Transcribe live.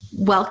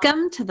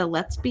Welcome to the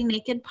Let's Be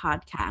Naked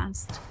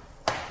podcast.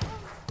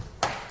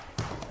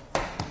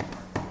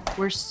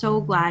 We're so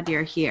glad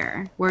you're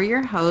here. We're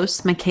your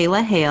hosts,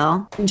 Michaela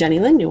Hale and Jenny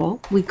Lynn Newell.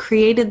 We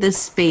created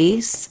this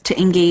space to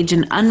engage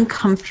in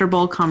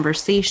uncomfortable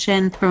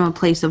conversation from a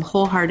place of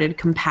wholehearted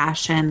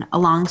compassion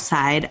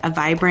alongside a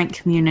vibrant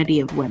community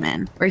of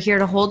women. We're here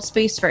to hold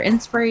space for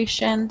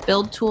inspiration,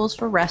 build tools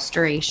for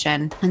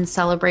restoration, and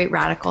celebrate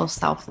radical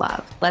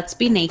self-love. Let's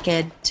be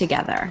naked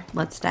together.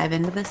 Let's dive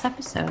into this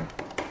episode.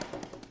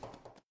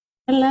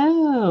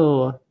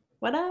 Hello.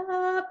 What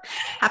up?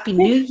 Happy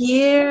New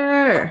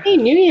Year. Happy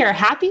New Year.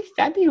 Happy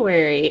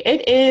February.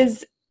 It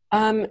is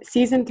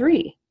season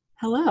 3.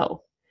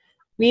 Hello.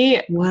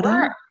 We're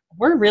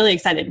really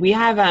excited. We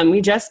have we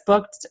just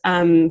booked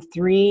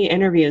 3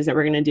 interviews that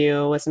we're going to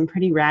do with some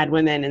pretty rad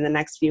women in the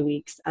next few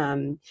weeks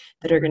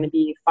that are going to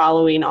be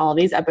following all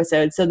these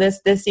episodes. So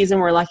this season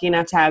we're lucky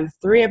enough to have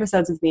 3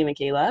 episodes with me and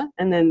Michaela,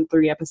 and then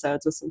 3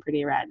 episodes with some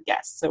pretty rad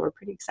guests. So we're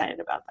pretty excited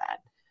about that.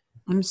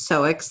 I'm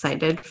so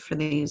excited for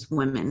these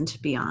women to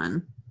be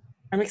on.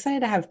 I'm excited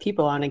to have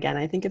people on again.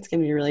 I think it's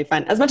going to be really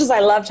fun. As much as I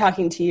love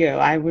talking to you,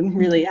 I'm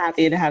really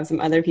happy to have some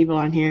other people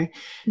on here.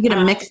 You're going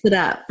to mix it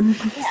up.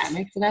 Yeah,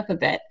 mix it up a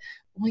bit.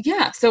 Well,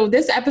 yeah. So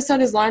this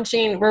episode is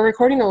launching. We're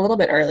recording a little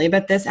bit early,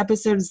 but this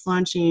episode is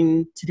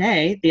launching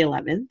today, the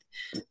 11th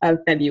of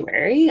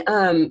February.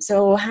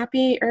 So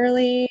happy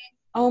early,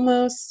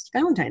 almost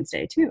Valentine's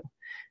Day too.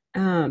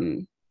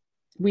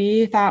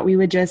 We thought we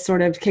would just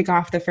sort of kick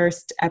off the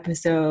first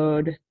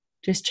episode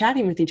just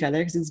chatting with each other,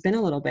 because it's been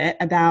a little bit,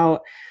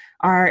 about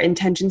our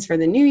intentions for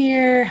the new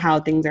year, how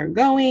things are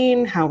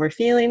going, how we're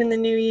feeling in the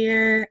new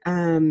year.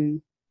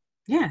 And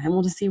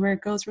we'll just see where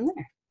it goes from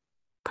there.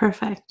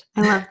 Perfect.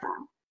 I love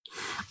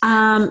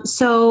that.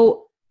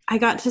 So I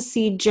got to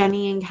see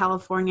Jenny in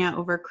California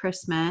over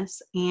Christmas,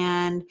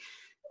 and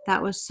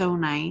that was so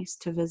nice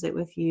to visit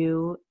with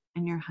you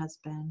and your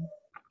husband.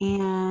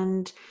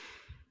 And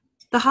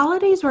the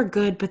holidays were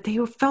good, but they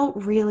felt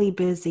really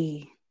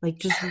busy, like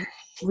just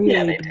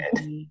really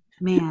busy,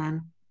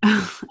 man.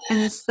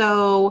 And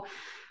so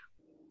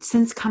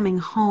since coming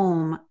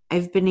home,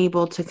 I've been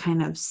able to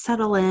kind of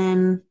settle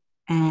in,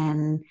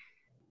 and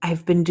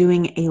I've been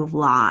doing a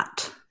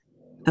lot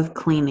of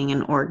cleaning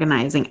and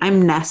organizing.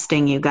 I'm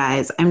nesting, you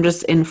guys. I'm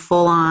just in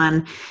full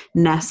on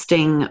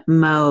nesting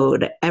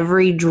mode.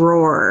 Every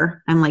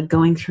drawer, I'm like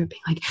going through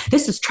being like,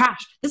 this is trash.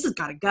 This has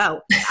got to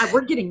go.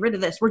 We're getting rid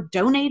of this. We're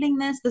donating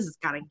this. This has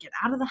got to get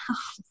out of the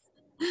house.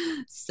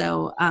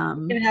 So,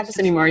 you can't have this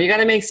anymore. You got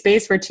to make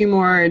space for two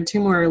more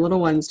little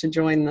ones to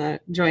join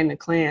the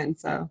clan.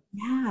 So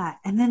yeah.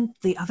 And then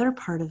the other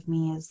part of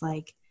me is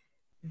like,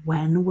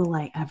 when will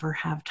I ever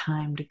have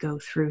time to go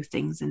through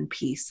things in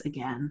peace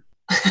again?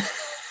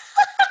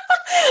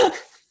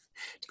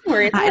 Don't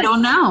worry. I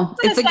don't know.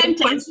 It's a good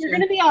question. You're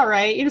going to be all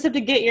right. You just have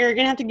to get you're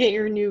going to have to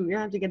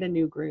get a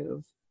new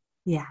groove.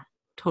 Yeah,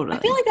 totally. I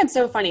feel like that's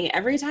so funny.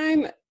 Every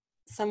time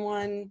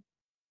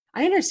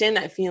I understand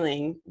that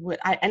feeling.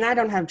 I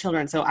don't have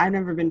children, so I've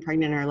never been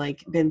pregnant or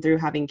like been through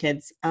having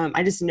kids.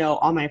 I just know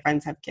all my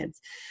friends have kids.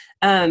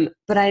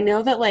 But I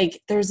know that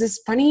like there's this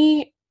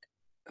funny,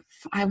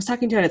 I was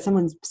talking to it at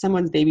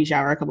someone's baby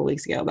shower a couple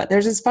weeks ago, but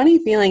there's this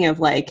funny feeling of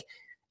like,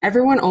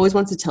 everyone always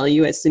wants to tell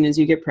you as soon as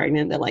you get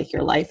pregnant that like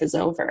your life is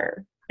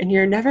over and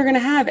you're never going to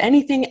have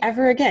anything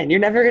ever again. You're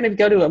never going to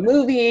go to a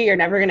movie. You're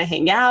never going to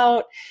hang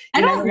out.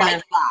 I don't like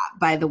that,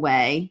 by the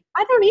way.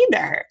 I don't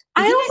either.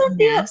 I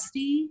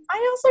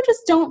also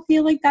just don't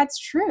feel like that's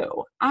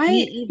true.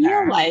 I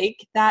feel like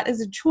that is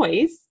a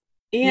choice.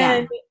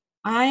 And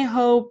I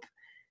hope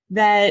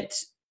that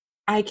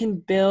I can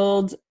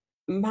build,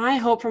 my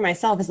hope for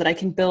myself is that I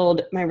can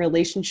build my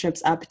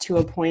relationships up to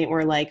a point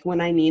where like when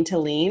I need to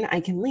lean, I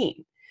can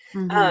lean.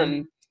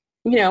 Mm-hmm.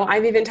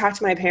 I've even talked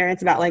to my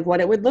parents about like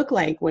what it would look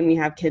like when we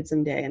have kids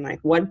someday, and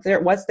like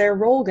what's their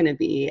role going to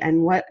be,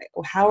 and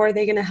how are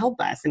they going to help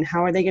us, and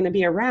how are they going to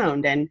be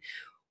around, and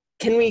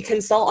can we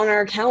consult on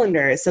our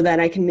calendars so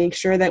that I can make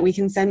sure that we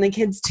can send the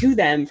kids to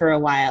them for a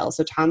while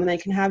so Tom and I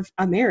can have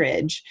a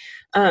marriage.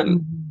 I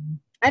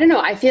don't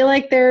know. I feel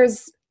like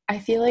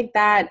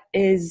that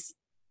is,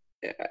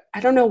 I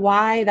don't know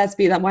why that's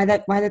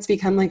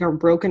become like a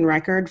broken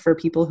record for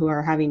people who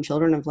are having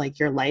children, of like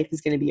your life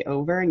is going to be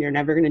over and you're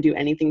never going to do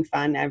anything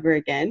fun ever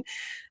again.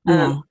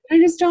 I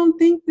just don't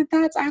think that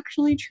that's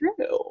actually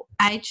true.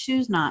 I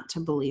choose not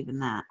to believe in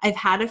that. I've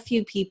had a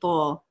few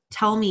people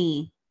tell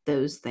me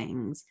those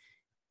things,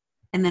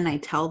 and then I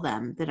tell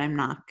them that I'm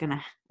not going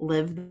to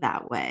live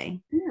that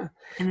way. Yeah.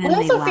 And then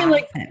they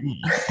laugh at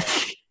me.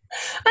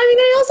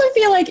 I also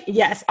feel like,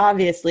 yes,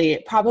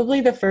 obviously,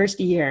 probably the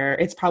first year,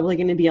 it's probably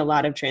going to be a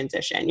lot of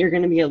transition. You're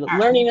going to be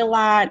learning a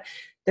lot.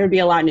 There'll be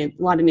a lot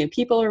of new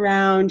people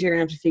around. You're going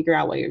to have to figure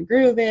out what your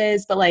groove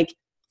is. But like,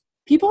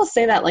 people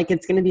say that like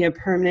it's going to be a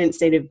permanent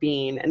state of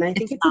being. And I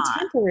think it's a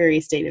temporary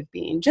state of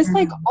being, just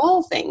like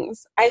all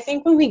things. I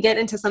think when we get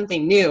into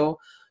something new,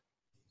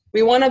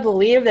 we want to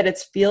believe that it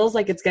feels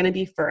like it's going to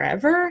be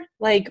forever.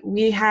 Like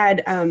we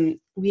had a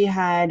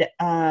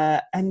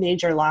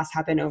major loss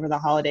happen over the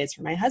holidays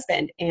for my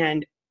husband,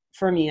 and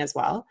for me as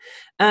well.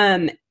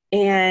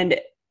 And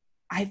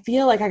I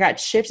feel like I got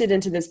shifted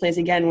into this place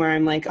again where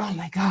I'm like, oh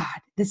my God,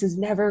 this is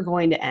never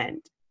going to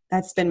end.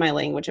 That's been my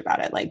language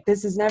about it. Like,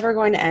 this is never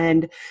going to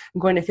end.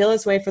 I'm going to feel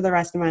this way for the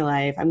rest of my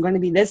life. I'm going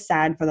to be this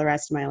sad for the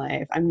rest of my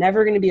life. I'm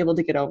never going to be able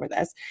to get over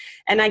this.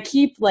 And I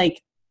keep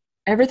like,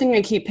 everything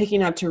I keep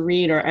picking up to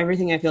read or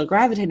everything I feel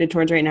gravitated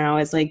towards right now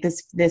is like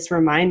this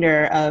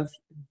reminder of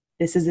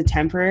this is a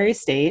temporary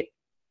state.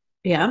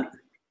 Yeah.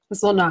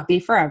 This will not be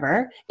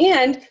forever.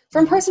 And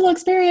from personal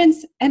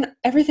experience and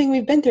everything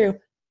we've been through,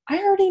 I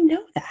already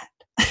know that.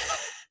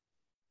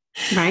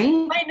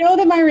 Right. I know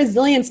that my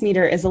resilience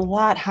meter is a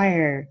lot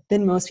higher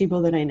than most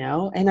people that I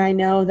know. And I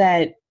know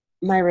that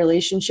my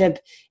relationship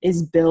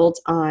is built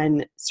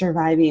on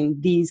surviving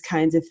these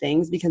kinds of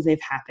things because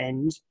they've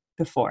happened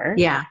before.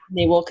 Yeah.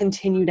 They will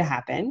continue to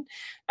happen.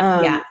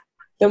 Yeah.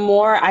 The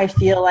more I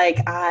feel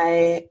like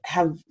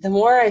the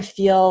more I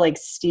feel like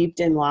steeped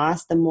in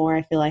loss, the more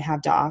I feel I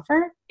have to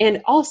offer.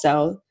 And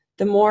also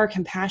the more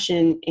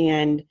compassion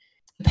and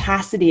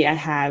capacity I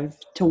have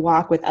to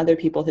walk with other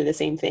people through the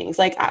same things.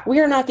 Like, we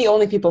are not the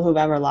only people who've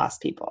ever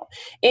lost people.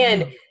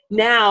 And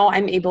now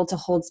I'm able to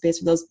hold space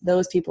for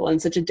those people in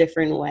such a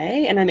different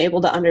way. And I'm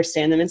able to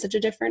understand them in such a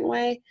different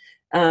way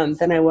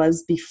than I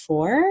was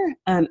before.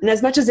 And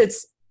as much as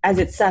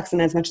it sucks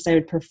and as much as I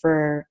would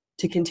prefer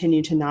to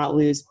continue to not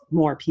lose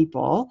more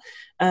people,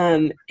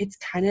 it's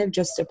kind of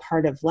just a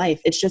part of life.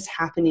 It's just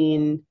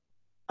happening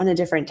on a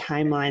different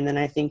timeline than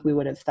I think we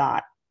would have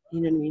thought.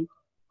 You know what I mean?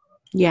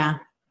 Yeah.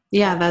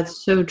 Yeah,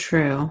 that's so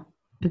true.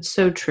 It's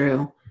so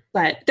true.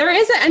 But there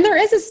is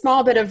a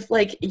small bit of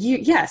like,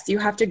 you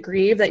have to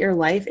grieve that your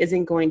life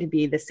isn't going to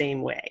be the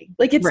same way.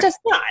 Like, it's just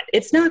not.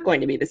 It's not going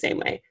to be the same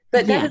way.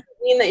 But that doesn't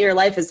mean that your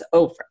life is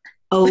over.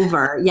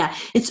 Over. Yeah.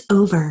 It's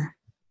over.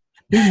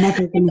 You're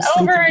never going to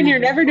over and you're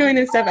never doing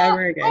this stuff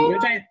ever again.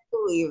 Which I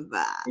believe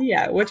that.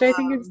 Yeah, which I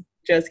think is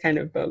just kind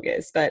of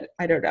bogus, but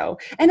I don't know.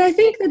 And I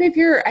think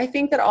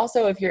that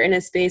also if you're in a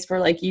space where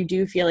like you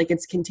do feel like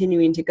it's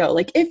continuing to go,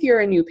 like if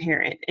you're a new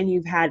parent and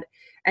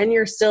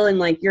you're still in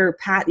like you're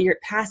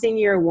passing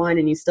year 1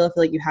 and you still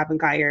feel like you haven't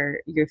got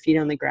your feet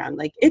on the ground,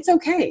 like it's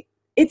okay.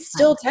 It's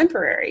still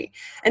temporary.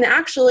 And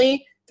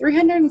actually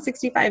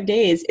 365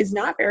 days is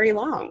not very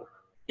long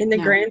in the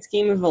grand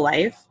scheme of a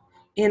life,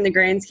 in the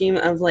grand scheme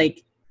of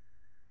like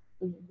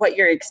what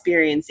you're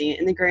experiencing,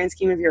 in the grand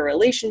scheme of your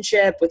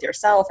relationship with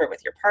yourself or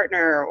with your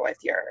partner or with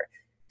your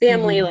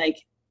family. Like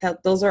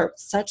those are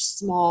such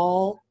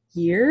small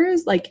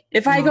years. Like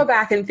if I go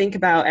back and think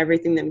about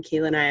everything that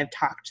Michaela and I have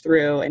talked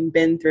through and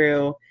been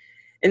through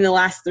in the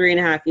last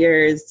 3.5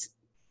 years,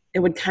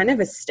 it kind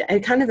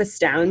of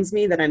astounds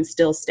me that I'm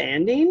still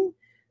standing,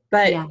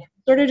 but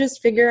sort of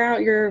just figure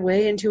out your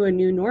way into a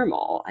new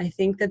normal. I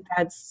think that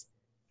that's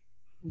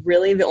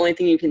really the only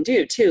thing you can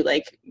do too.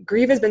 Like,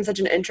 grief has been such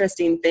an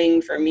interesting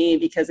thing for me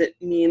because it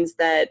means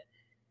that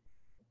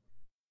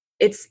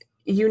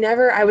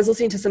I was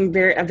listening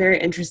to a very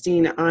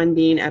interesting On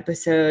Being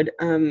episode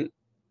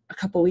a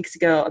couple weeks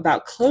ago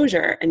about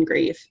closure and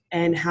grief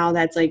and how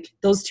that's like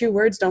those two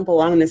words don't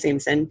belong in the same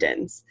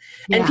sentence.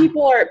 And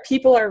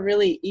people are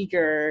really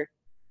eager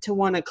to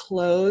want to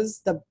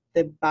close the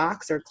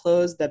box or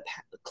close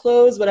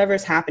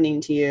whatever's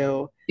happening to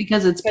you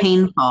because it's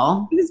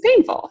painful. It's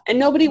painful, and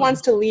nobody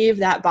wants to leave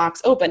that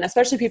box open,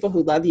 especially people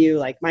who love you.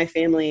 Like my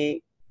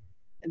family,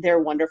 they're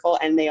wonderful,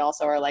 and they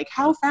also are like,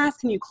 how fast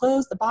can you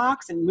close the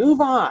box and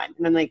move on?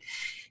 And I'm like,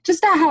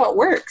 just not how it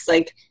works.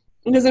 Like,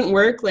 it doesn't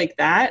work like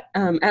that.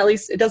 At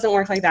least it doesn't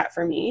work like that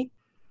for me.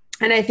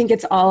 And I think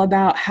it's all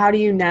about how do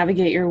you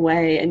navigate your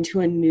way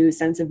into a new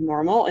sense of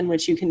normal in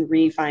which you can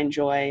find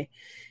joy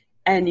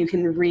and you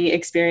can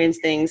re-experience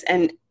things.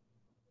 And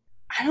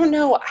I don't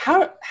know,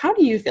 how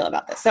do you feel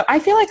about this? So I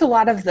feel like a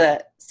lot of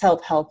the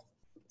self-help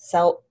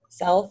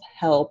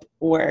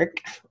work,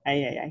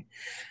 a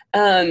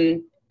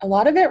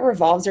lot of it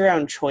revolves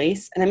around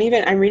choice. And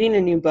I'm reading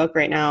a new book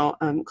right now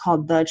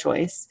called The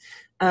Choice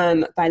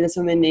by this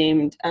woman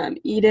named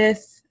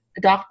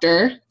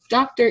Dr.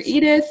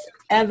 Edith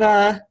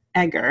Eva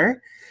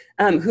Eger,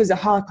 who's a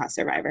Holocaust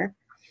survivor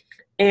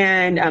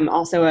and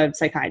also a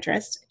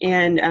psychiatrist.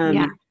 And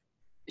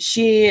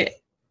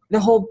the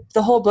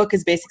whole book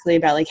is basically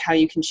about like how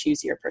you can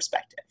choose your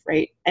perspective,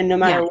 right? And no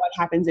matter what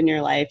happens in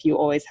your life, you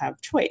always have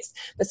choice.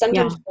 But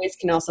sometimes choice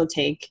can also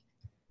take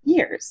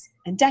years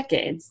and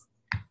decades.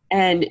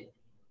 And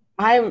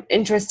I'm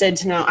interested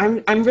to know,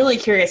 I'm really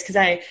curious because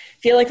I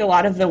feel like a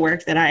lot of the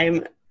work that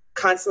I'm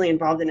constantly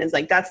involved in is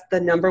like, that's the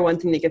number one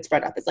thing that gets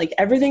brought up. It's like,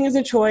 everything is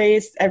a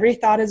choice. Every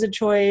thought is a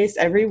choice.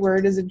 Every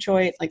word is a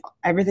choice. Like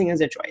everything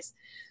is a choice,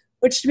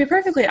 which to be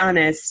perfectly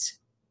honest,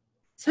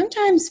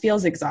 sometimes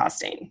feels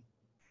exhausting.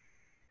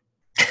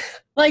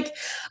 Like,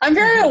 I'm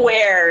very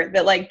aware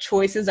that like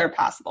choices are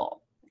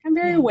possible. I'm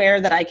very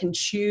aware that I can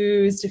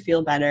choose to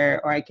feel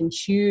better, or I can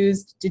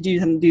choose to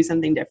do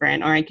something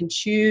different, or I can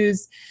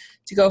choose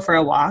to go for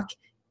a walk.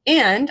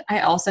 And I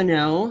also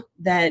know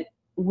that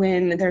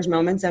when there's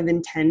moments of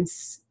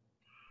intense,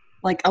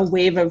 like a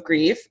wave of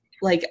grief,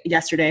 like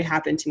yesterday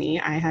happened to me.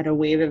 I had a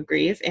wave of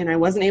grief and I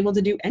wasn't able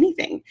to do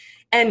anything.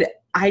 And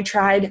I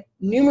tried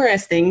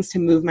numerous things to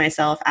move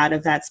myself out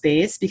of that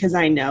space because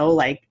I know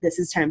like this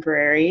is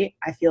temporary.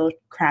 I feel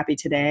crappy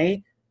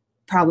today,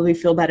 probably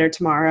feel better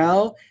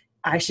tomorrow.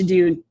 I should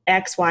do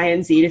X, Y,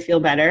 and Z to feel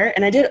better.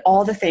 And I did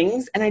all the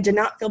things and I did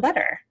not feel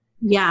better.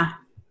 Yeah.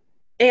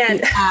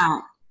 And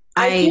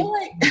I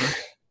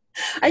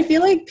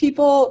feel like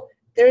people,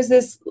 there's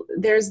this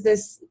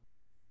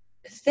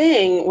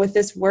thing with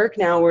this work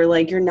now where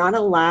like you're not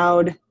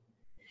allowed,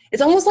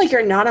 it's almost like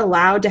you're not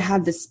allowed to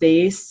have the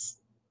space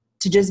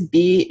to just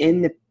be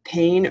in the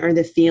pain or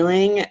the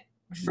feeling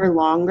for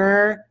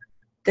longer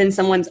than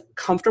someone's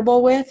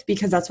comfortable with,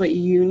 because that's what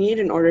you need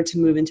in order to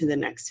move into the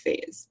next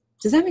phase.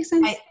 Does that make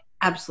sense?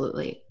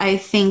 Absolutely. I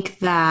think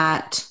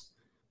that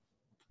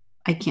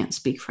I can't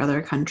speak for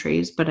other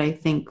countries, but I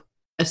think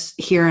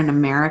here in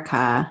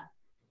America,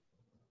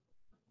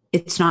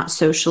 it's not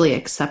socially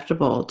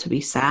acceptable to be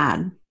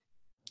sad.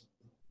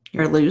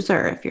 You're a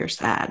loser if you're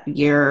sad.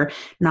 You're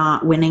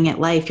not winning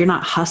at life. You're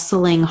not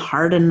hustling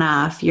hard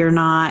enough. You're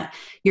not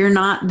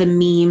the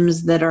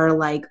memes that are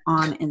like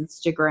on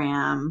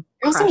Instagram.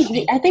 Also,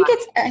 I think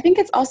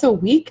it's also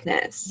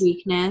weakness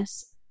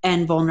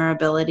and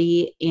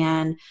vulnerability,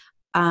 and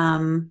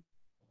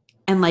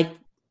like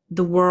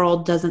the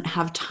world doesn't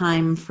have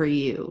time for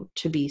you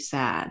to be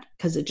sad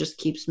because it just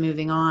keeps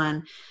moving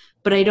on.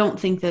 But I don't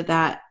think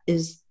that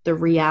is the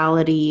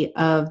reality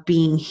of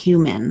being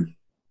human.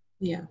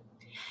 Yeah.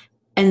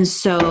 And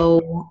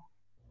so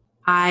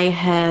I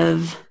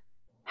have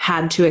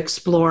had to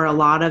explore a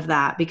lot of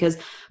that because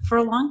for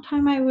a long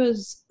time I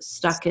was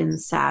stuck in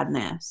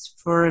sadness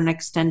for an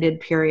extended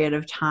period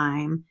of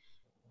time.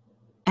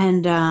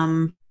 And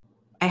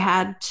I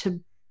had to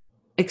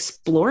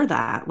explore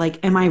that.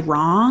 Like, am I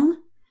wrong?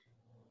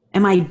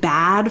 Am I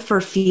bad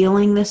for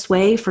feeling this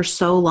way for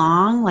so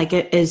long? Like,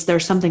 is there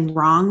something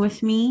wrong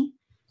with me?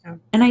 Yeah.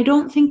 And I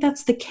don't think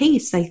that's the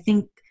case. I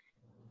think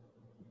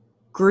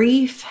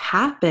grief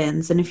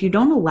happens. And if you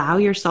don't allow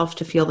yourself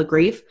to feel the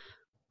grief,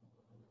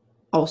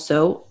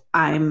 also,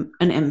 I'm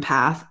an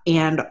empath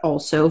and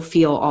also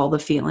feel all the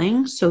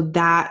feelings. So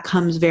that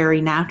comes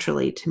very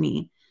naturally to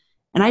me.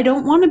 And I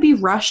don't want to be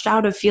rushed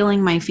out of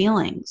feeling my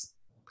feelings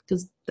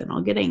because then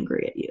I'll get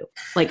angry at you.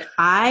 Like,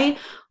 I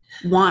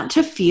want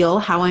to feel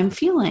how I'm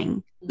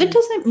feeling. That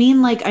doesn't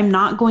mean like I'm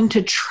not going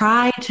to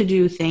try to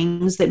do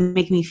things that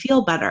make me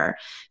feel better,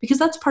 because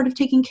that's part of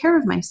taking care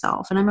of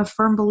myself. And I'm a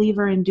firm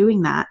believer in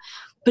doing that.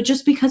 But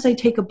just because I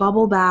take a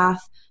bubble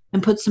bath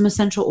and put some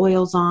essential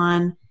oils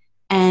on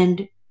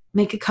and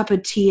make a cup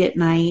of tea at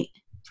night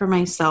for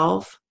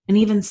myself and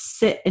even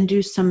sit and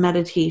do some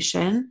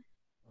meditation,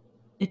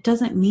 it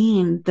doesn't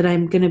mean that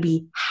I'm going to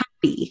be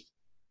happy.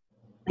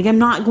 Like, I'm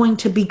not going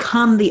to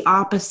become the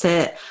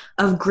opposite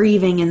of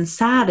grieving and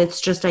sad.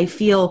 It's just I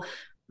feel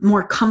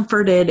more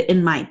comforted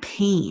in my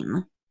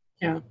pain.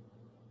 Yeah.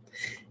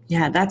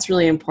 Yeah, that's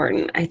really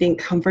important. I think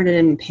comforted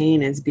in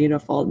pain is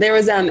beautiful.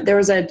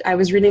 I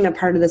was reading a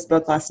part of this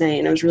book last night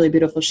and it was really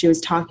beautiful. She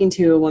was talking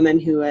to a woman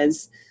who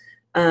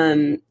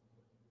had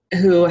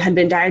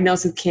been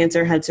diagnosed with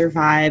cancer, had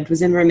survived,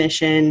 was in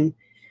remission,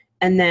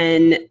 and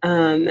then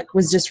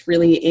was just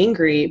really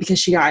angry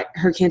because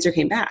her cancer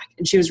came back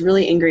and she was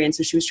really angry. And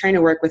so she was trying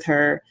to work with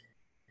her,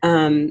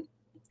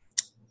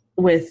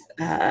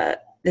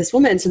 this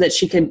woman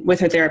with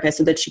her therapist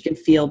so that she could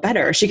feel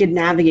better. She could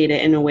navigate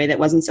it in a way that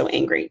wasn't so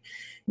angry.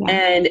 Yeah.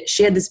 And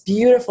she had this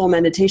beautiful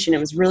meditation. It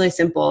was really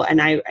simple.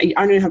 And I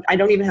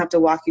don't even have to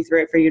walk you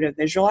through it for you to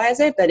visualize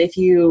it. But if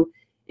you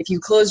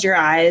close your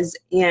eyes,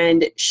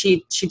 and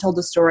she told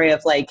the story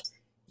of like,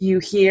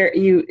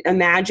 you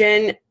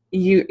imagine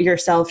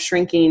yourself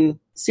shrinking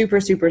super,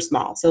 super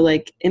small. So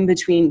like in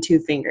between two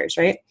fingers,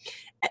 right?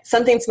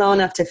 Something small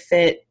enough to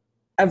fit,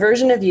 a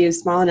version of you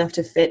small enough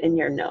to fit in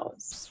your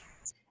nose.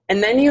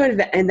 And then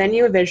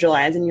you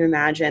visualize and you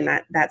imagine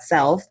that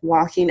self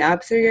walking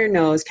up through your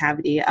nose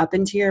cavity, up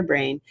into your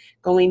brain,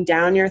 going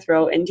down your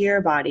throat into your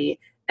body,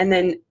 and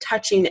then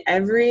touching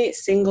every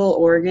single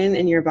organ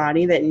in your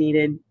body that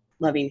needed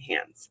loving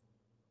hands.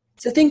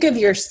 So think of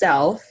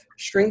yourself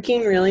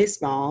shrinking really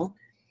small,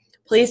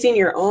 placing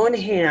your own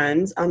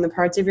hands on the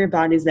parts of your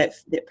body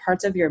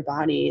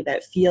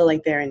that feel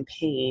like they're in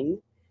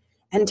pain,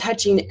 and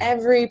touching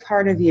every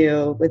part of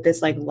you with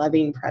this like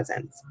loving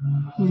presence.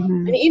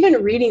 Mm-hmm. And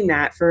even reading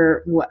that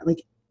for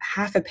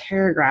half a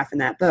paragraph in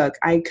that book,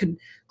 I could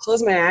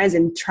close my eyes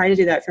and try to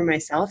do that for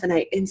myself. And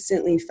I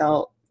instantly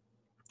felt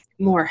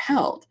more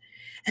held.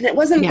 And it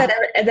wasn't that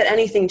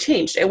anything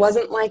changed. It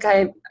wasn't like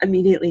I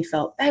immediately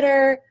felt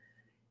better.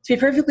 To be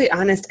perfectly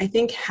honest, I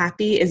think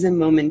happy is a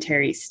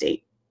momentary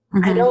state.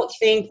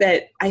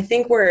 Mm-hmm. I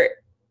think we're,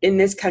 in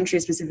this country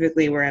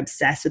specifically, we're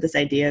obsessed with this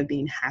idea of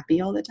being happy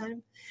all the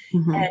time.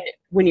 Mm-hmm. And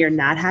when you're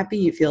not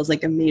happy, it feels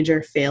like a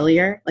major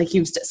failure. Like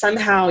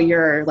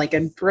you're like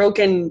a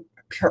broken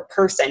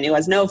person who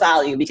has no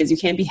value because you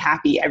can't be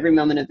happy every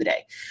moment of the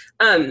day.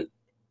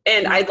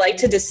 And I'd like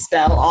to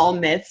dispel all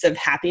myths of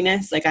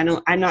happiness. Like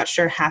I'm not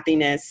sure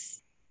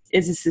happiness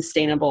is a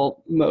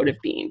sustainable mode of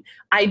being.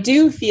 I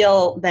do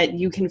feel like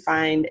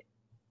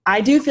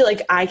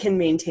I can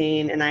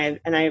maintain, and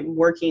I'm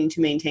working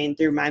to maintain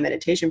through my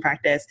meditation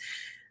practice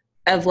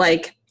of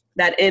like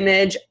that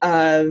image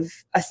of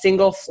a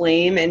single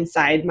flame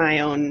inside my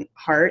own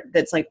heart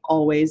that's like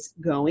always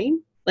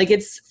going. Like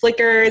it's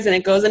flickers and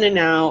it goes in and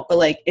out, but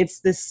like it's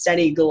this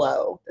steady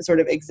glow that sort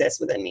of exists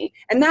within me.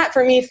 And that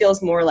for me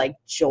feels more like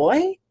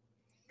joy.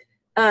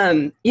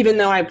 Even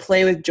though I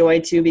play with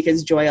joy too,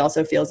 because joy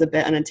also feels a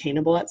bit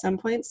unattainable at some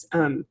points.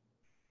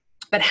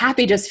 But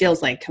happy just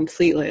feels like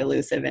completely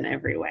elusive in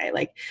every way.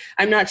 Like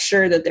I'm not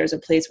sure that there's a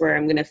place where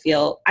I'm going to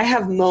feel, I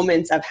have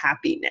moments of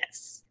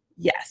happiness.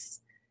 Yes.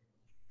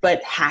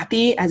 But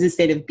happy as a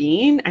state of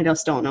being, I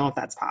just don't know if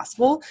that's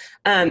possible.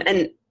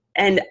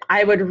 And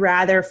I would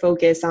rather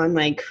focus on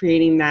like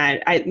creating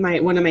that.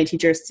 One of my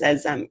teachers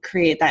says,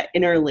 create that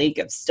inner lake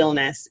of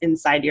stillness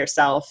inside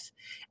yourself.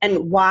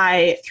 And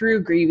why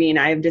through grieving,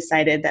 I've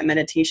decided that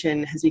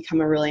meditation has become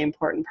a really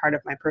important part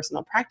of my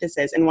personal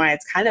practices, and why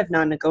it's kind of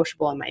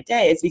non-negotiable in my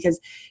day is because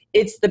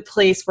it's the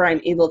place where I'm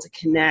able to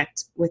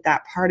connect with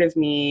that part of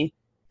me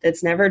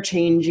that's never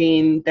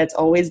changing, that's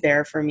always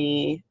there for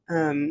me.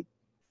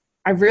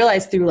 I've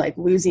realized through like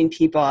losing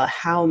people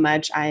how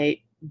much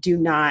I do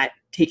not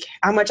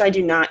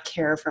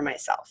care for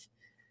myself.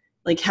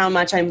 Like how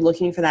much I'm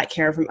looking for that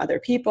care from other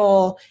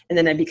people. And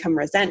then I become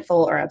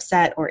resentful or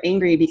upset or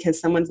angry because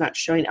someone's not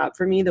showing up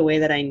for me the way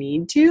that I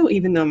need to,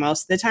 even though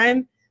most of the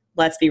time,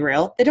 let's be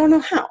real, they don't know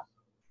how.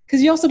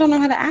 Because you also don't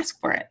know how to ask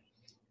for it.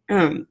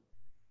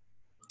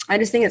 I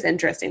just think it's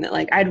interesting that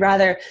like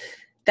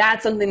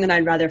that's something that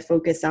I'd rather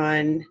focus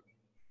on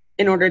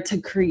in order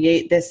to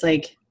create this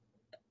like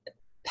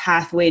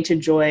pathway to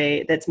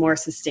joy that's more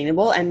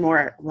sustainable and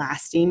more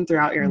lasting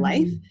throughout your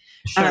life.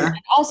 Sure.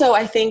 Also,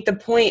 I think the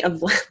point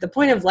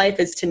of life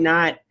is to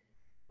not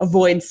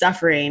avoid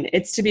suffering.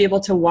 It's to be able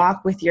to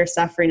walk with your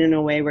suffering in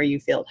a way where you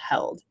feel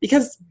held,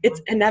 because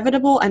it's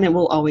inevitable and it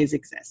will always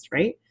exist,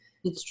 right?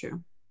 It's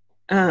true.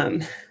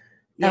 That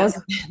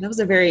was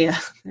a very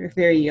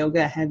very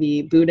yoga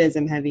heavy,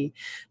 Buddhism heavy,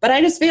 but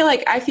I feel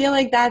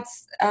like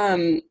that's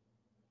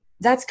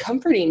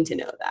comforting to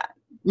know that.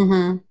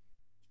 Mm-hmm.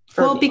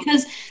 Well,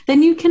 because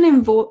then you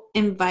can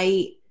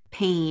invite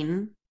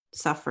pain,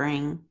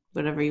 suffering,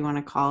 whatever you want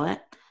to call it,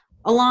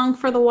 along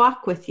for the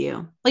walk with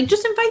you. Like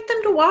just invite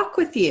them to walk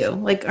with you.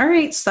 Like, all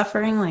right,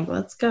 suffering, like,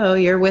 let's go.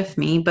 You're with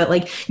me. But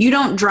like, you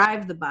don't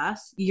drive the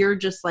bus. You're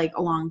just like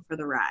along for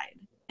the ride.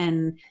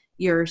 And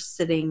you're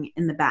sitting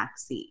in the back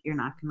seat. You're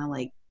not going to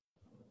like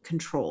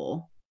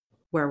control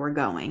where we're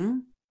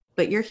going,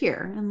 but you're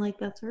here. And like,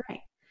 that's all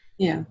right.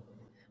 Yeah.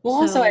 Well,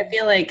 also,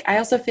 I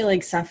also feel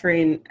like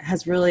suffering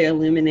has really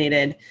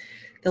illuminated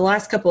the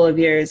last couple of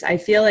years. I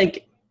feel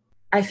like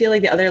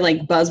the other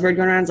like buzzword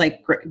going around is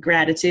like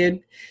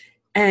gratitude.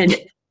 And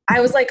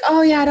I was like,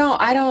 oh yeah,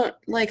 I don't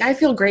like, I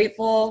feel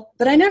grateful,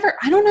 but I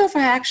don't know if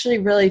I actually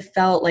really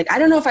felt like, I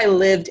don't know if I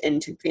lived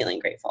into feeling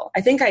grateful.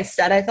 I think I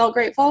said I felt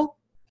grateful.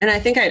 And I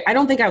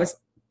don't think I was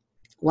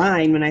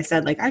lying when I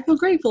said like, I feel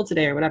grateful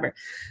today or whatever,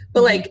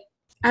 but like,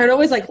 I would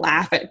always like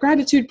laugh at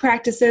gratitude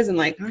practices and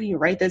like, oh, you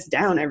write this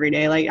down every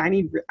day. Like I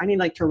need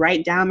like to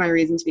write down my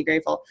reason to be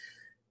grateful.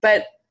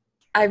 But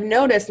I've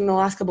noticed in the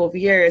last couple of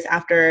years,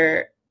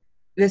 after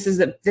this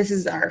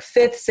is our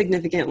fifth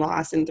significant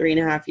loss in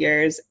 3.5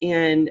 years.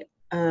 And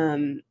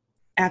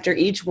after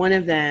each one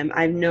of them,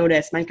 I've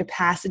noticed my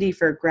capacity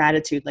for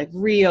gratitude, like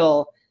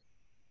real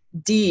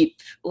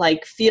deep,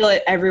 like feel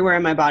it everywhere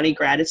in my body.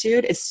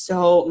 Gratitude is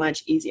so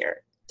much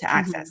easier to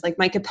access. Mm-hmm. Like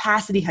my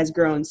capacity has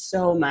grown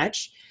so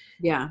much.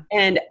 Yeah.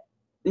 And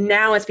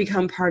now it's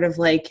become part of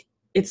like,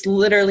 it's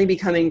literally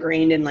become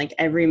ingrained in like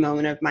every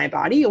moment of my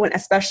body,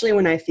 especially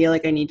when I feel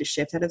like I need to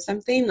shift out of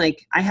something.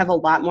 Like I have a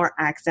lot more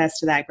access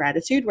to that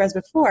gratitude, whereas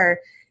before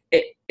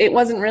it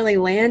wasn't really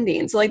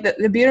landing. So like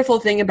the beautiful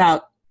thing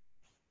about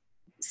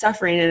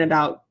suffering and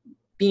about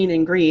being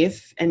in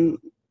grief and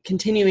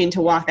continuing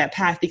to walk that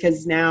path,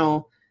 because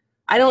now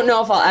I don't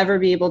know if I'll ever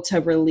be able to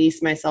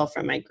release myself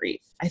from my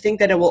grief. I think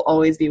that it will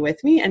always be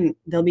with me, and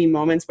there'll be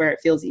moments where it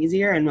feels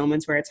easier and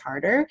moments where it's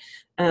harder.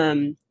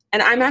 And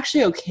I'm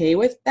actually okay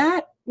with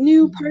that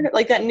new part,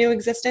 like that new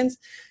existence.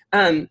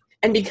 And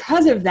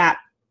because of that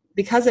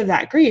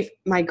grief,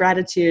 my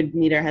gratitude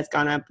meter has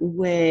gone up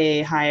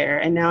way higher.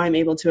 And now I'm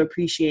able to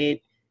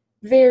appreciate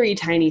very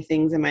tiny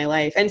things in my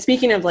life. And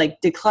speaking of like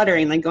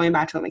decluttering, like going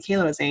back to what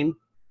Michaela was saying,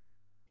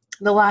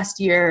 the last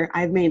year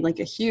I've made like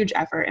a huge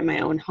effort in my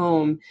own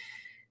home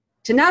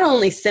to not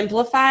only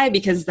simplify,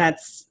 because I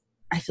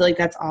feel like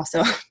that's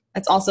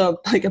also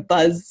like a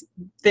buzz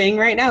thing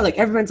right now. Like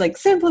everyone's like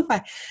simplify.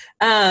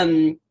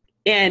 And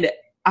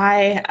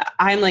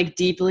I'm like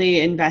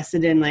deeply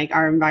invested in like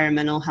our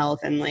environmental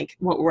health and like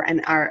what we're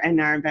and our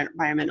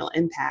environmental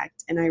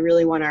impact. And I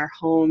really want our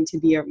home to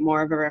be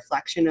more of a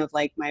reflection of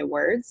like my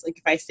words. Like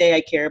if I say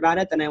I care about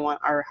it, then I want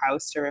our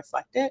house to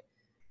reflect it.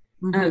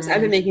 Mm-hmm. So I've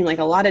been making like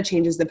a lot of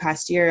changes the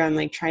past year on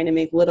like trying to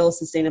make little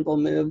sustainable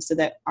moves so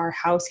that our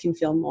house can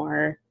feel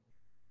more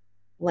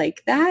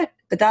like that.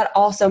 but that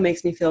also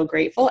makes me feel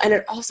grateful. And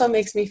it also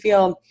makes me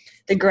feel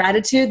the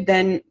gratitude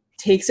then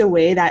takes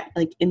away that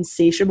like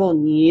insatiable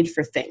need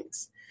for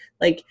things.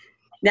 Like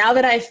now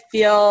that I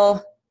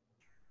feel,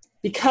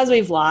 because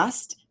we've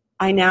lost,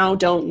 I now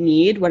don't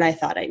need what I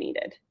thought I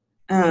needed.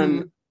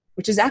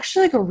 Which is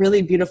actually like a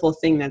really beautiful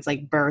thing that's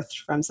like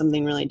birthed from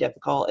something really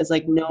difficult, is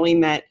like knowing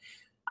that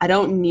I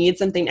don't need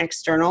something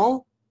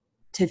external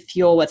to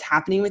fuel what's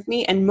happening with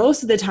me. And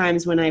most of the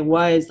times when I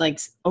was like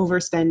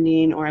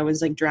overspending, or I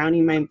was like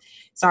drowning my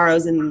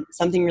sorrows in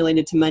something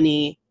related to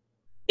money,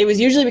 it was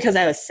usually because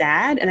I was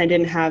sad and I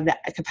didn't have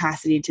that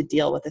capacity to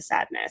deal with the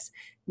sadness.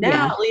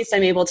 Now, at least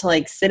I'm able to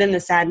like sit in the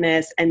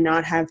sadness and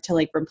not have to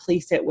like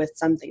replace it with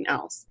something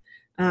else.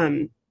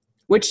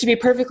 Which, to be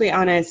perfectly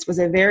honest, was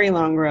a very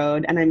long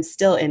road, and I'm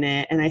still in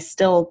it, and I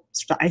still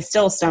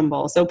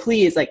stumble. So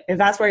please, like, if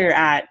that's where you're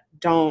at,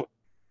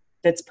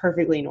 that's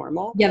perfectly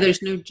normal. Yeah,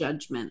 there's no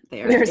judgment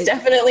there. There's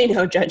definitely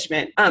no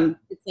judgment.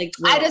 It's like,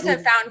 I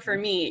have found for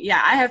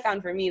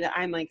me that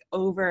I'm like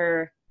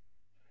over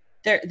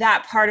there,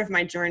 that part of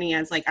my journey,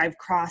 as like I've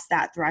crossed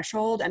that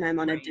threshold, and I'm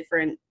on a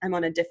different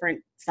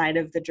side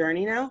of the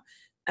journey now.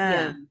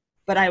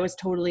 But I was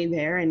totally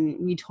there, and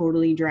we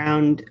totally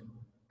drowned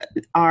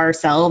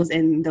ourselves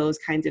in those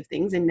kinds of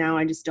things, and now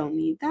I just don't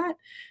need that,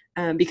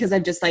 because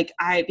I've just like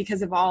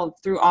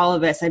through all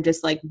of this, I've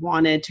just like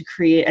wanted to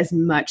create as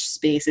much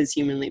space as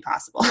humanly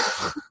possible.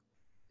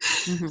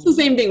 It's the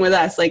same thing with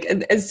us. Like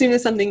as soon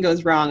as something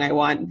goes wrong, I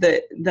want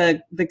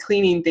the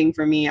cleaning thing.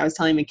 For me, I was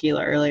telling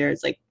Michaela earlier,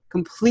 it's like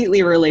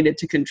completely related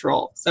to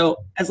control. So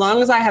as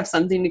long as I have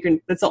something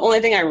that's the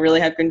only thing I really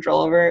have control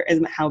over, is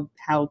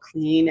how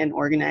clean and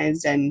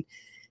organized and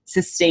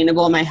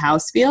sustainable my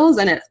house feels.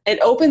 And it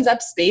opens up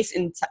space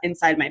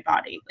inside my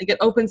body. Like it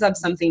opens up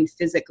something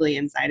physically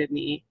inside of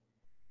me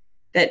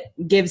that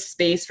gives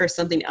space for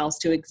something else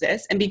to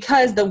exist. And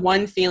because the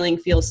one feeling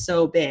feels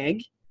so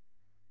big,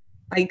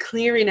 by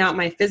clearing out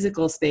my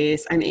physical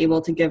space, I'm able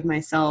to give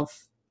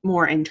myself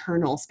more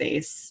internal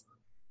space.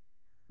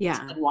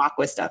 To walk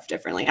with stuff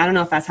differently. I don't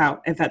know if that's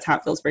how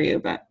it feels for you,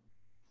 but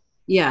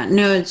yeah,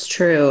 no, it's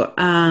true.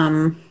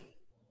 I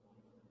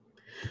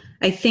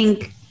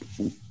think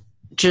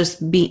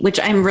which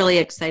I'm really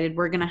excited.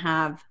 We're going to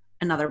have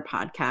another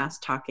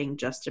podcast talking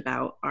just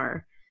about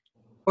our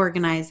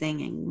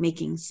organizing and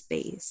making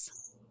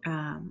space.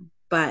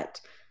 But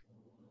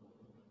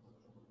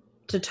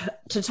to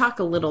talk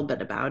a little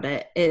bit about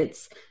it,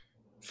 it's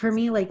for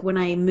me, like when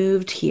I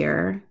moved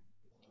here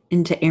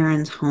into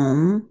Aaron's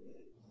home,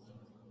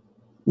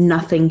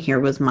 nothing here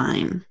was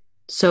mine.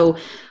 So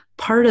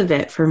part of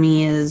it for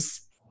me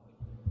is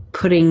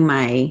putting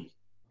my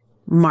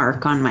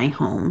mark on my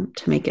home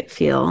to make it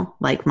feel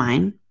like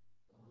mine.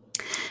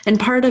 And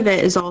part of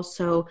it is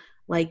also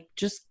like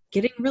just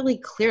getting really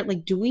clear,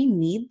 like, do we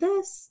need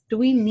this? Do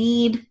we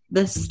need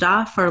this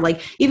stuff? Or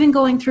like even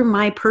going through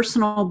my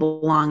personal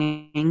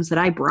belongings that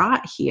I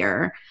brought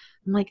here,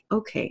 I'm like,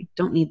 okay,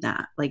 don't need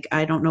that. Like,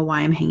 I don't know why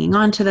I'm hanging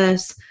on to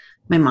this.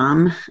 My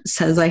mom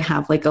says I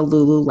have like a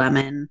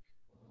Lululemon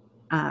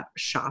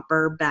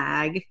shopper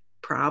bag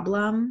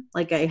problem.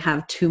 Like I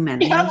have too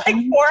many. You have like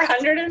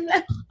 400 of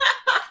them.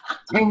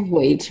 I have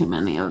way too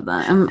many of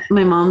them. And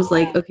my mom's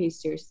like, okay,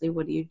 seriously,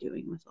 what are you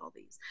doing with all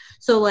these?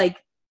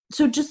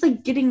 So just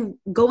like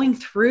going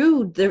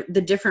through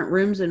the different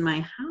rooms in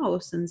my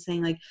house and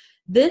saying like,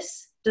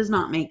 this does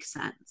not make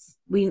sense.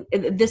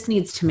 This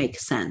needs to make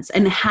sense,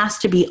 and it has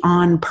to be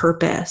on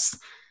purpose.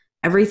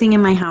 Everything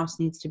in my house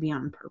needs to be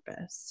on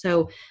purpose.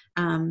 So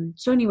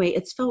anyway,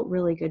 it's felt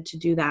really good to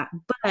do that.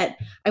 But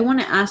I want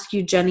to ask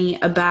you, Jenny,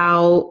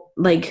 about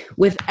like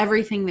with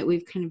everything that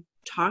we've kind of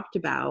talked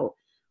about,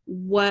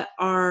 what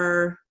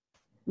are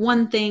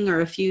one thing or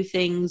a few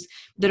things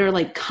that are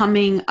like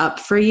coming up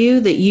for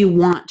you that you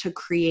want to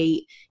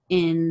create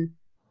in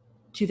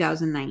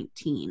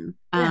 2019?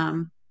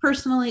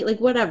 Personally,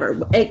 like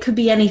whatever, it could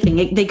be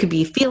anything. They could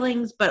be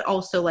feelings, but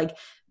also like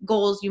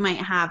goals you might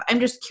have. I'm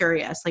just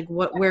curious, like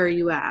where are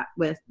you at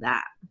with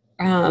that?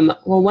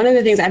 Well, one of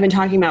the things I've been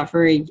talking about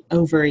for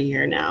over a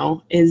year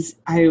now is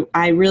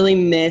I really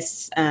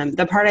miss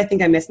the part I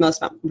think I miss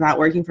most about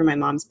working for my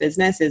mom's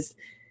business is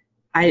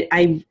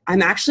I'm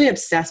actually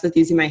obsessed with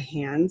using my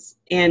hands,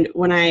 and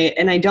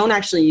I don't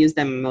actually use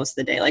them most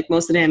of the day. Like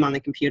most of the day I'm on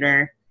the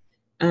computer.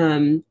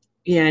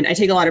 And I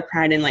take a lot of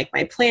pride in like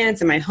my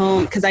plants and my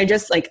home, because I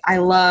just like I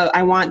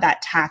want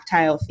that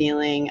tactile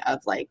feeling of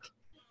like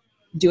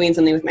doing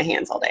something with my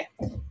hands all day.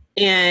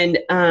 And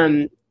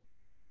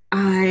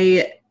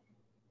I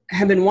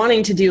have been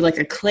wanting to do like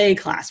a clay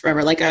class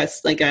forever, like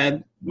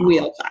a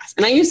wheel class.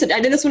 And I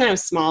did this when I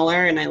was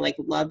smaller, and I like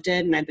loved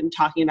it, and I've been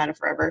talking about it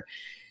forever.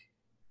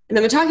 And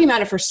I've been talking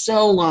about it for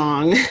so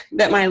long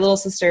that my little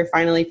sister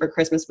finally for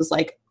Christmas was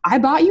like, I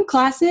bought you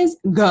classes,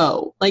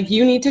 go. Like,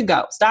 you need to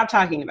go. Stop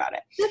talking about it.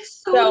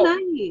 That's so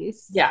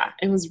nice. Yeah,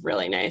 it was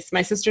really nice.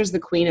 My sister's the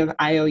queen of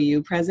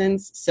IOU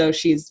presents. So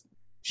she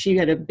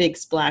had a big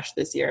splash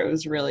this year. It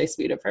was really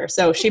sweet of her.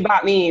 So she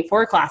bought me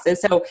 4 classes.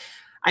 So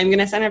I'm going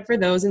to sign up for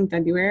those in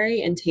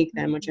February and take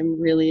them, which I'm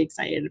really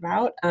excited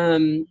about.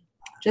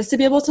 just to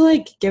be able to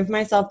like give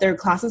myself, their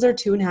classes are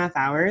 2.5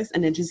 hours,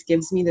 and it just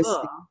gives me this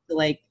space to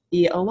like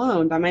be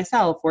alone by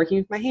myself, working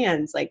with my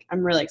hands. Like,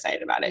 I'm really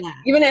excited about it. Yeah.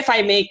 Even if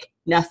I make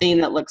nothing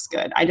that looks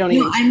good, I don't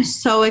even. I'm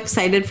so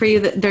excited for you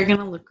that they're going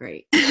to look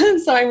great.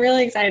 So I'm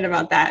really excited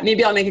about that.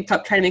 Maybe I'll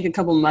try to make a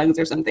couple mugs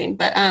or something,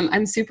 but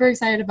I'm super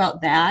excited about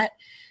that.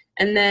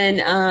 And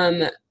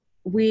then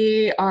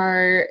we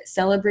are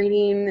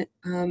celebrating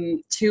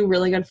 2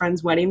 really good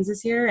friends' weddings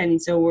this year.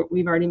 And so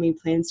we've already made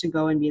plans to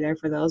go and be there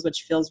for those,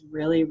 which feels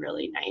really,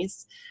 really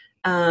nice.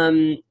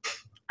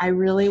 I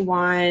really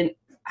want,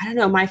 I don't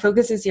know, my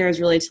focus this year is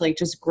really to like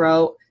just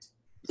grow.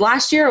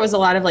 Last year it was a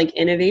lot of like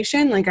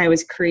innovation. Like I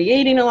was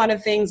creating a lot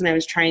of things and I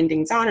was trying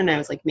things on, and I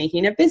was like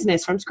making a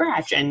business from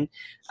scratch and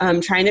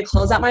trying to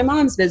close out my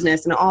mom's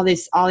business and all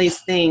these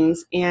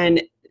things.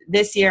 And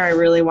this year I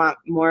really want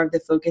more of the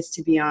focus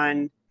to be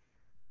on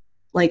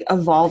like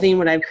evolving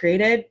what I've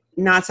created,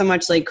 not so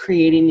much like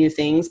creating new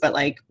things, but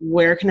like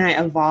where can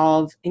I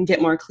evolve and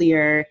get more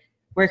clear?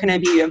 Where can I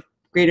be of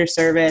greater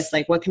service?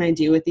 Like what can I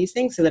do with these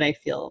things so that I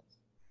feel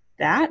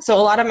that? So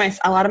a lot of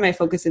my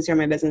focus this year on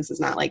my business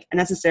is not like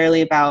necessarily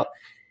about,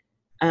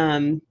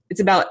 it's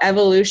about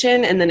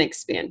evolution and then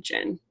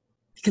expansion,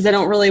 because I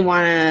don't really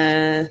want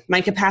to,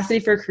 my capacity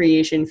for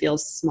creation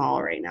feels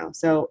small right now.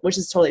 So, which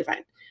is totally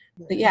fine.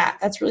 But yeah,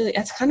 that's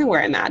kind of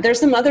where I'm at. There's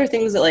some other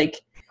things that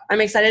like, I'm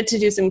excited to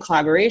do some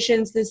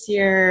collaborations this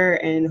year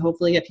and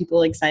hopefully get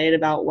people excited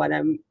about what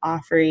I'm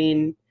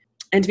offering.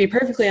 And to be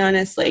perfectly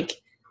honest,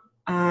 like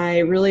I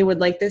really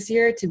would like this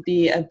year to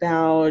be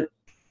about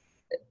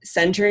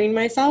centering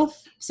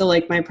myself. So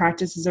like my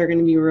practices are going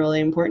to be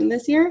really important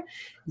this year.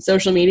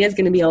 Social media is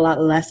going to be a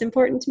lot less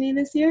important to me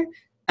this year.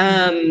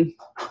 I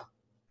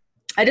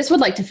just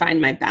would like to find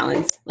my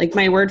balance. Like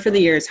my word for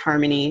the year is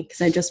harmony,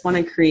 because I just want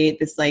to create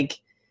this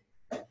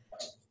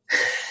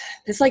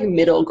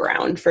middle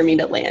ground for me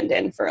to land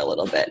in for a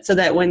little bit, so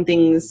that when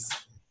things,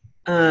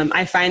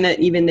 I find that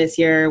even this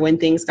year when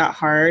things got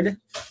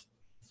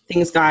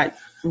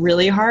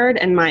really hard,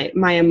 and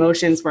my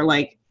emotions were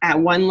like at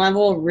one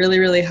level really,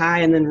 really high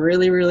and then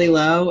really, really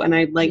low. And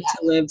I'd like to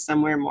live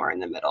somewhere more in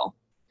the middle.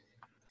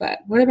 But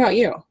what about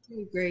you?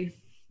 I agree.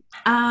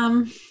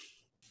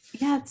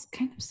 Yeah, it's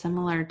kind of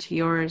similar to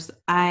yours.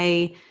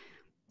 I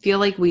feel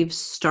like I've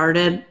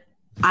started,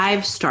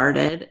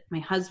 my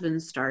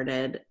husband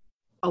started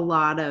a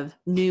lot of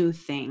new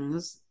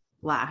things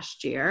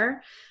last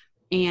year.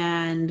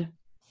 And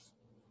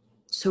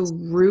so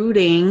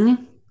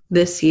rooting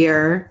this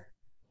year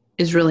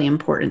is really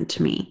important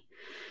to me.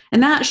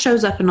 And that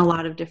shows up in a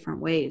lot of different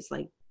ways.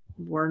 Like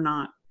we're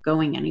not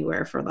going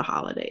anywhere for the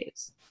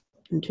holidays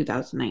in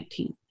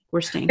 2019.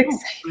 We're staying home.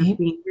 We're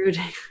being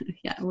rooted.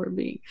 Yeah, we're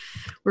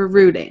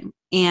rooting.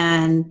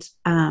 And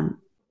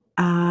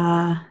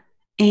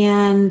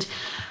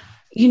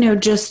you know,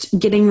 just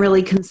getting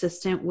really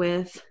consistent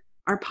with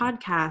our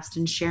podcast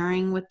and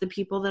sharing with the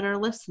people that are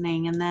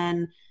listening, and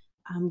then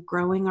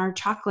growing our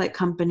chocolate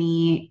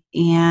company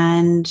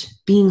and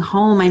being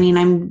home. I mean,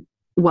 I'm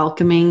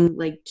welcoming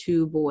like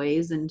 2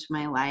 boys into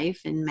my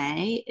life in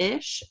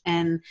May-ish,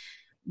 and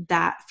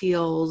that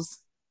feels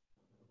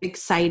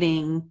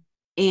exciting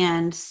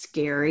and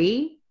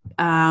scary.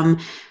 And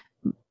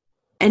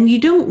you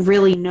don't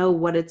really know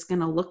what it's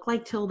going to look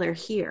like till they're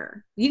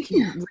here. You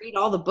can read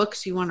all the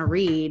books you want to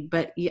read,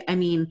 but I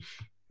mean,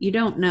 you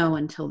don't know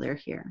until they're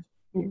here.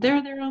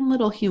 They're their own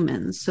little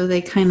humans, so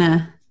they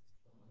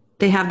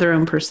have their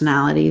own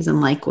personalities and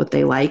like what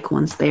they like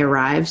once they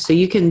arrive. So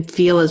you can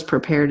feel as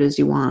prepared as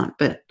you want,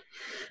 but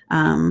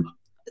I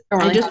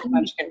just have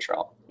much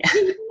control. Yeah.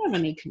 You don't have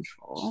any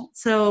control.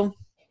 So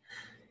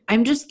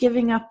I'm just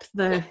giving up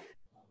the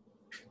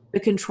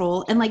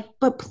control and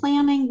but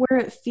planning where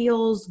it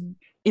feels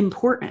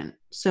important.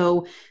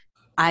 So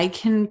I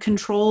can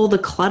control the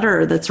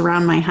clutter that's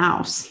around my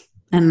house,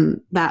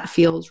 and that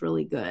feels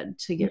really good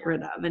to get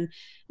rid of. And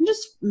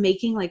just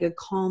making like a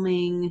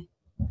calming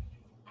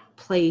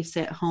place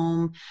at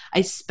home.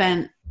 I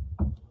spent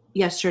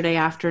yesterday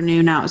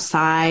afternoon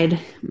outside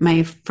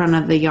my front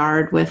of the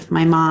yard with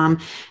my mom,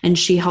 and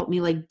she helped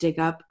me like dig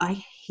up.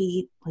 I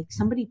hate like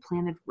somebody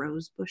planted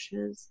rose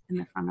bushes in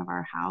the front of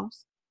our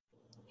house.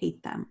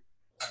 Hate them.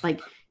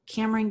 Like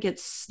Cameron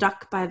gets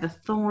stuck by the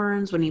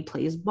thorns when he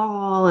plays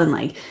ball,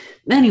 and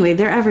anyway,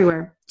 they're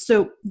everywhere.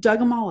 So dug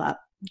them all up,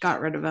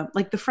 got rid of them.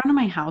 Like the front of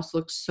my house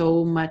looks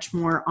so much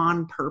more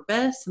on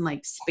purpose and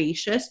like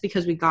spacious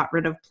because we got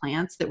rid of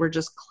plants that were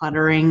just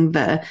cluttering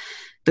the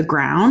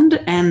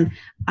ground, and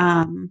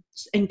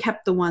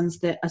kept the ones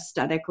that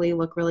aesthetically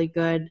look really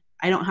good.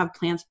 I don't have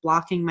plants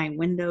blocking my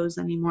windows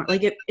anymore.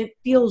 Like it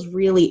feels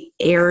really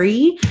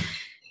airy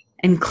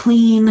and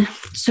clean.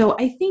 So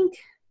I think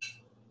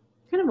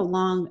kind of a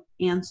long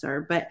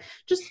answer, but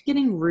just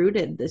getting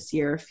rooted this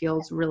year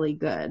feels really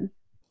good.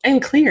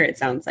 And clear, it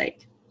sounds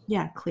like.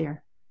 Yeah,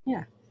 clear.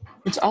 Yeah.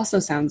 Which also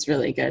sounds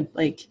really good.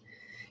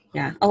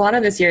 Yeah, a lot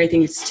of this year I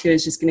think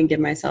is just going to give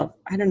myself,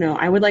 I don't know,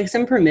 I would like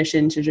some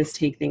permission to just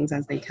take things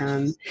as they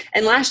come.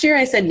 And last year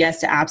I said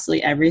yes to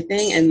absolutely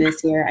everything. And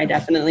this year I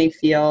definitely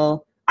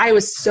feel I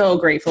was so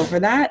grateful for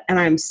that. And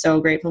I'm so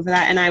grateful for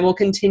that. And I will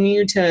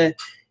continue to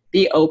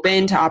be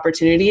open to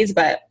opportunities,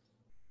 but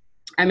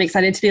I'm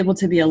excited to be able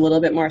to be a little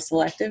bit more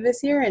selective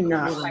this year and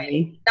not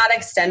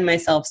extend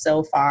myself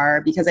so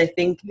far, because I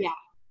think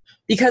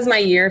because my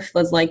year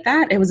was like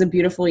that, it was a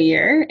beautiful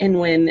year. And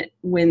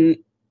when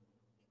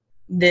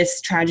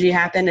this tragedy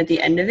happened at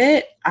the end of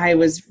it, I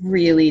was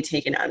really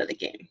taken out of the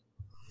game.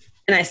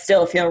 And I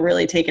still feel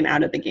really taken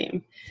out of the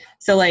game.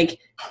 So like,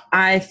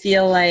 I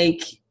feel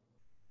like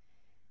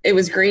it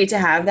was great to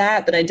have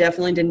that, but I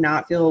definitely did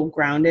not feel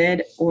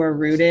grounded or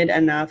rooted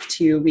enough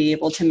to be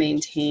able to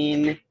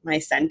maintain my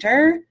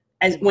center.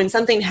 As when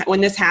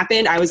this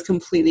happened, I was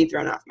completely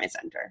thrown off my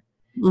center.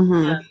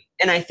 Mm-hmm.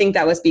 And I think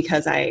that was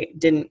because I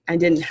didn't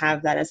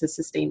have that as a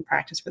sustained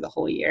practice for the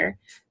whole year.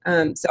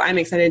 So I'm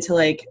excited to,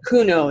 like,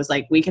 who knows,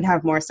 like we could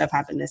have more stuff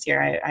happen this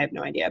year. I have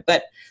no idea,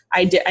 but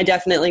I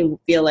definitely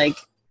feel like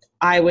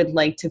I would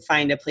like to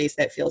find a place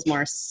that feels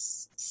more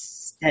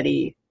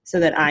steady so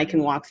that I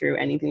can walk through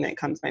anything that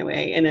comes my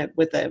way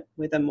with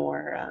a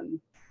more,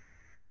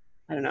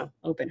 I don't know,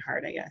 open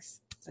heart, I guess.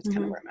 That's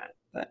kind of where I'm at,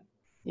 but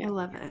yeah. I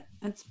love it.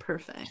 That's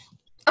perfect.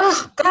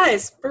 Oh,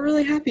 guys, we're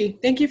really happy.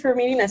 Thank you for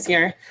meeting us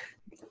here.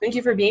 Thank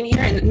you for being here.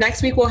 And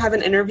next week we'll have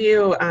an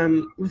interview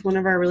with one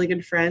of our really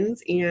good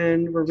friends,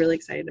 and we're really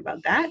excited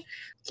about that.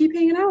 Keep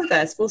hanging out with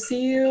us. We'll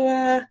see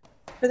you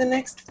for the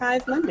next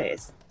 5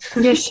 Mondays.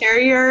 Yeah,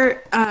 share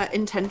your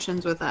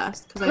intentions with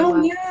us.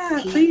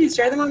 Please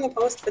share them on the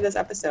post for this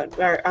episode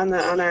or on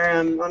our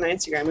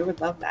Instagram. We would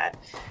love that.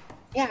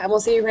 Yeah, and we'll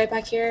see you right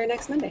back here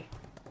next Monday.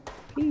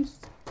 Peace.